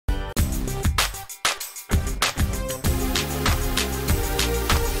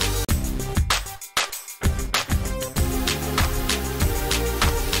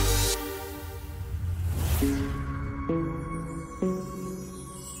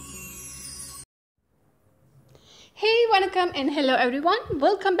Vanakkam and hello everyone.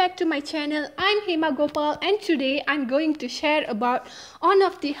 Welcome back to my channel. I'm Hema Gopal and today I'm going to share about one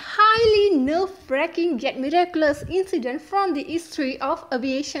of the highly nerve-wracking yet miraculous incident from the history of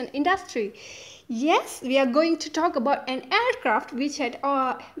aviation industry. Yes, we are going to talk about an aircraft which had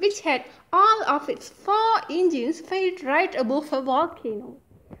all of its 4 engines failed right above a volcano.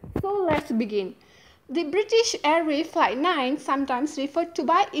 So let's begin. The British Airways Flight 9, sometimes referred to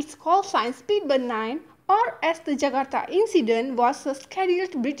by its call sign Speedbird 9, or as the Jakarta incident, was a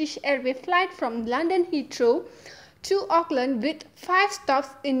scheduled British Airways flight from London Heathrow to Auckland with 5 stops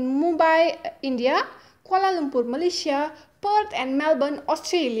in Mumbai, India, Kuala Lumpur, Malaysia, Perth and Melbourne,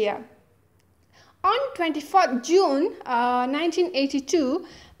 Australia. On 24 June 1982,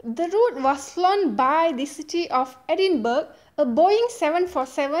 the route was flown by the city of Edinburgh, a Boeing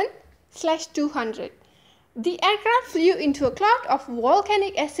 747-200. The aircraft flew into a cloud of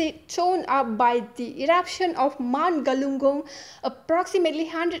volcanic acid thrown up by the eruption of Mount Galunggung, approximately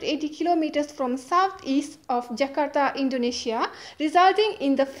 180 kilometers from southeast of Jakarta, Indonesia, resulting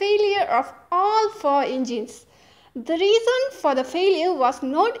in the failure of all 4 engines. The reason for the failure was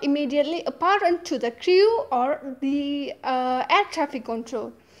not immediately apparent to the crew or the air traffic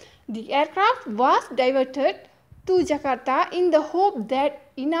control. The aircraft was diverted to Jakarta in the hope that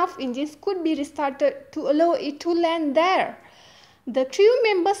enough engines could be restarted to allow it to land there. The crew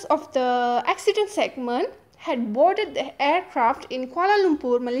members of the accident segment had boarded the aircraft in Kuala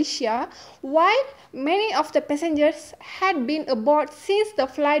Lumpur, Malaysia, while many of the passengers had been aboard since the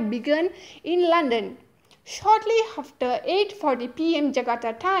flight began in London. Shortly after 8:40 p.m.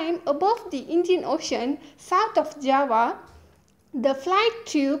 Jakarta time, above the Indian Ocean, south of Java, the flight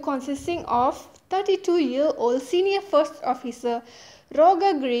crew consisting of 32-year-old senior first officer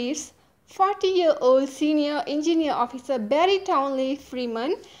Roger Greaves, 40-year-old senior engineer officer Barry Townley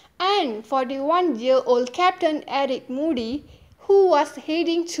Freeman, and 41-year-old Captain Eric Moody, who was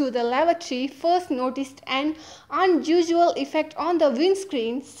heading to the lavatory, first noticed an unusual effect on the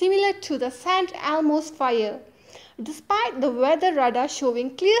windscreen similar to the St. Elmo's fire. Despite the weather radar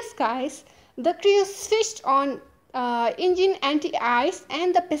showing clear skies, the crew switched on engine anti-ice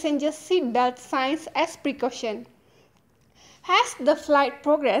and the passenger seat belt signs as precaution. As the flight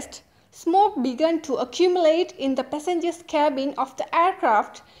progressed, smoke began to accumulate in the passenger's cabin of the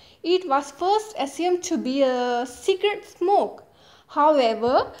aircraft. It was first assumed to be a cigarette smoke.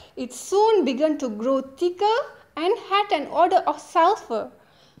 However, it soon began to grow thicker and had an odor of sulfur.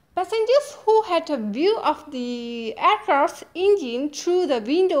 Passengers who had a view of the aircraft's engine through the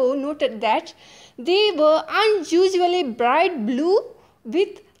window noted that they were unusually bright blue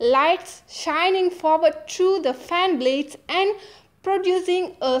with lights shining forward through the fan blades and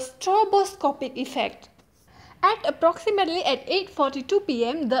producing a stroboscopic effect. At approximately 8:42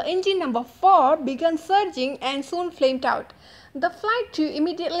 p.m., the engine number 4 began surging and soon flamed out. The flight crew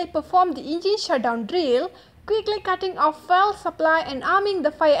immediately performed the engine shutdown drill, quickly cutting off fuel supply and arming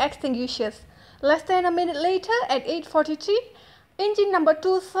the fire extinguishers. Less than a minute later, at 8:43, engine number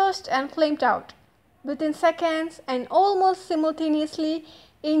 2 surged and flamed out. Within seconds and almost simultaneously,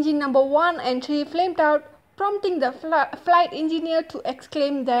 engine number 1 and 3 flamed out, prompting the flight engineer to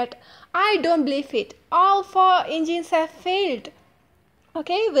exclaim that, "I don't believe it, all 4 engines have failed."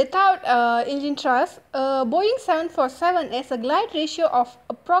 Okay, without engine thrust, Boeing 747 has a glide ratio of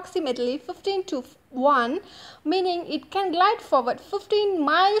approximately 15:1, meaning it can glide forward 15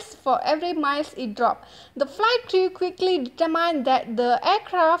 miles for every miles it drops. The flight crew quickly determined that the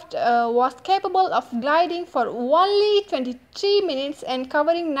aircraft was capable of gliding for only 23 minutes and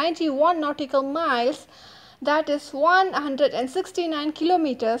covering 91 nautical miles, that is 169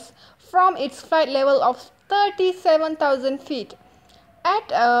 kilometers, from its flight level of 37,000 feet.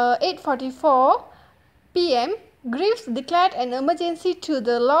 At 8:44 p.m., Greaves declared an emergency to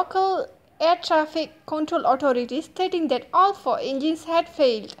the local air traffic control authorities, stating that all 4 engines had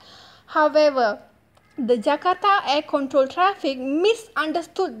failed. However, the Jakarta air control traffic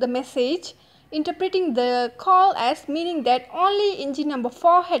misunderstood the message, interpreting the call as meaning that only engine number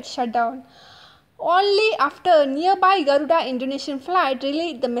 4 had shut down. Only after a nearby Garuda Indonesian flight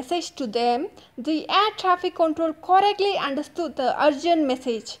relayed the message to them, the air traffic control correctly understood the urgent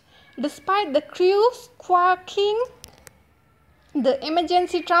message. Despite the crew squawking the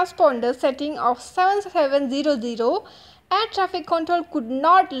emergency transponder setting of 7700, air traffic control could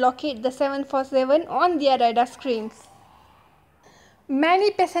not locate the 747 on their radar screens. Many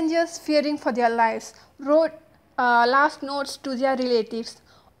passengers, fearing for their lives, wrote last notes to their relatives.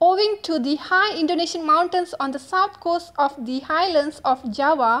 Owing to the high Indonesian mountains on the south coast of the highlands of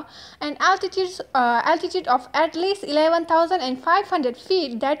Java, an altitude of at least 11,500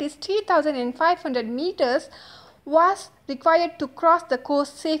 feet, that is 3,500 meters, was required to cross the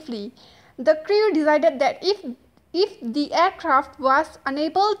coast safely. The crew decided that if the aircraft was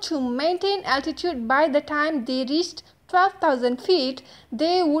unable to maintain altitude by the time they reached 12,000 feet,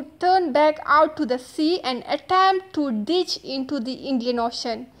 they would turn back out to the sea and attempt to ditch into the Indian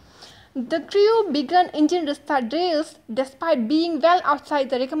Ocean. The crew began engine restart drills despite being well outside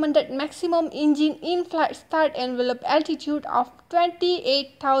the recommended maximum engine in-flight start envelope altitude of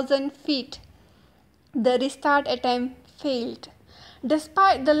 28,000 feet. The restart attempt failed.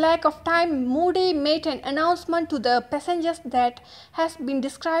 Despite the lack of time, Moody made an announcement to the passengers that has been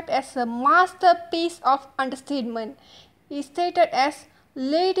described as a masterpiece of understatement. He stated as,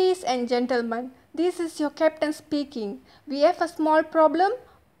 "Ladies and gentlemen, this is your captain speaking. We have a small problem.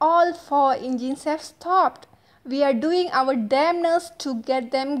 All 4 engines have stopped. We are doing our damnedest to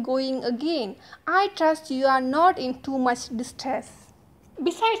get them going again. I trust you are not in too much distress."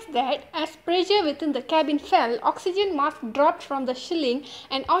 Besides that, as pressure within the cabin fell, oxygen mask dropped from the ceiling,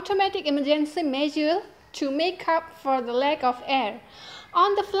 an automatic emergency measure to make up for the lack of air.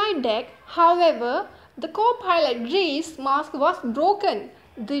 On the flight deck, however, the co-pilot Reeves' mask was broken.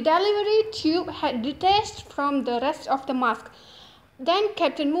 The delivery tube had detached from the rest of the mask. Then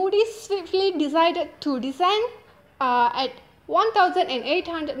Captain Moody swiftly decided to descend at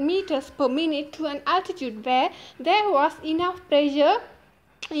 1,800 meters per minute to an altitude where there was enough pressure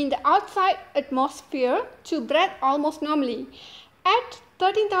in the outside atmosphere to breathe almost normally. At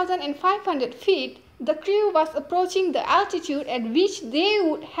 13,500 feet, the crew was approaching the altitude at which they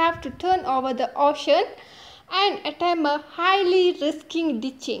would have to turn over the ocean and attempt a highly risky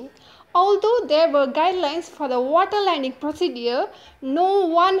ditching. Although there were guidelines for the water landing procedure, no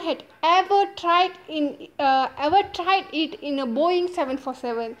one had ever tried it in a Boeing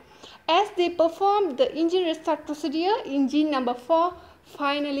 747. As they performed the engine restart procedure, engine number 4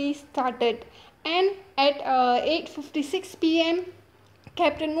 finally started, and at 8:56 p.m.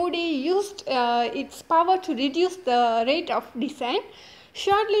 Captain Moody used its power to reduce the rate of descent.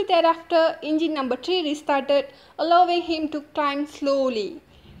 Shortly thereafter, engine number 3 restarted, allowing him to climb slowly.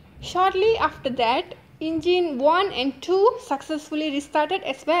 Shortly after that, engine 1 and 2 successfully restarted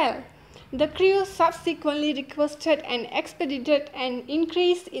as well. The crew subsequently requested and expedited an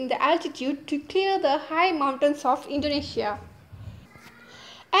increase in the altitude to clear the high mountains of Indonesia.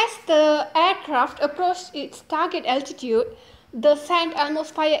 As the aircraft approached its target altitude, the St.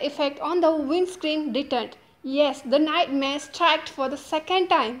 Elmo's fire effect on the windscreen returned. Yes, the nightmare struck for the second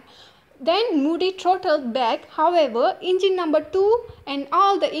time. Then Moody throttled back. However, engine number 2 and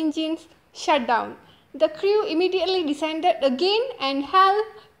all the engines shut down. The crew immediately descended again and held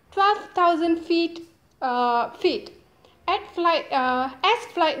 12,000 feet. As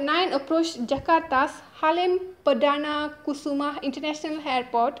Flight 9 approached Jakarta's Halim Perdana Kusuma International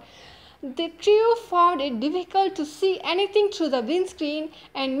Airport, the crew found it difficult to see anything through the windscreen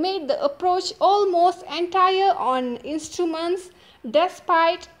and made the approach almost entire on instruments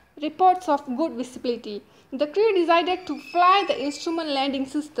despite reports of good visibility. The crew decided to fly the instrument landing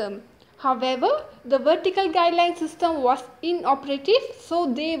system. However, the vertical guideline system was inoperative, so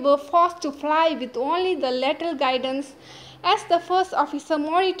they were forced to fly with only the lateral guidance as the first officer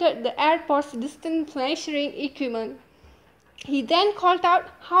monitored the airport's distance measuring equipment. He then called out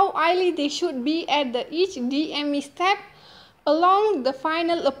how highly they should be at each DME step along the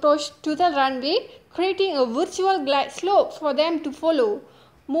final approach to the runway, creating a virtual glide slope for them to follow.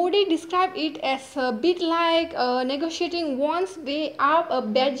 Moody described it as a bit like negotiating one's way up a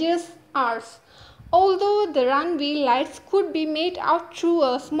badger's arse. Although the runway lights could be made out through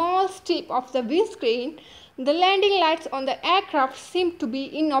a small strip of the windscreen, the landing lights on the aircraft seemed to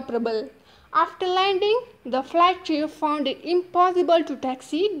be inoperable. After landing, the flight crew found it impossible to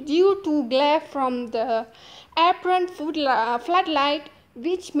taxi due to glare from the apron floodlight,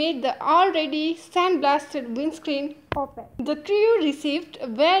 which made the already sandblasted windscreen opaque. The crew received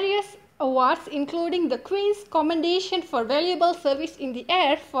various awards, including the Queen's Commendation for Valuable Service in the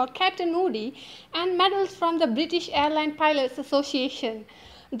Air for Captain Moody and medals from the British Airline Pilots Association.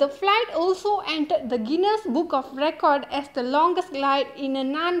 The flight also entered the Guinness Book of Record as the longest glide in a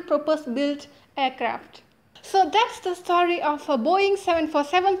non-purpose-built aircraft. So that's the story of a Boeing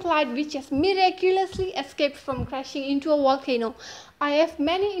 747 flight which has miraculously escaped from crashing into a volcano. I have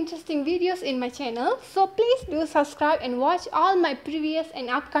many interesting videos in my channel, so please do subscribe and watch all my previous and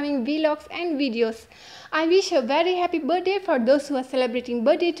upcoming vlogs and videos. I wish a very happy birthday for those who are celebrating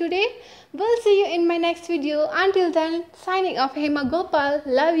birthday today. We'll see you in my next video. Until then, signing off, Hema Gopal.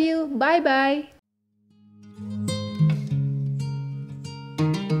 Love you. Bye bye.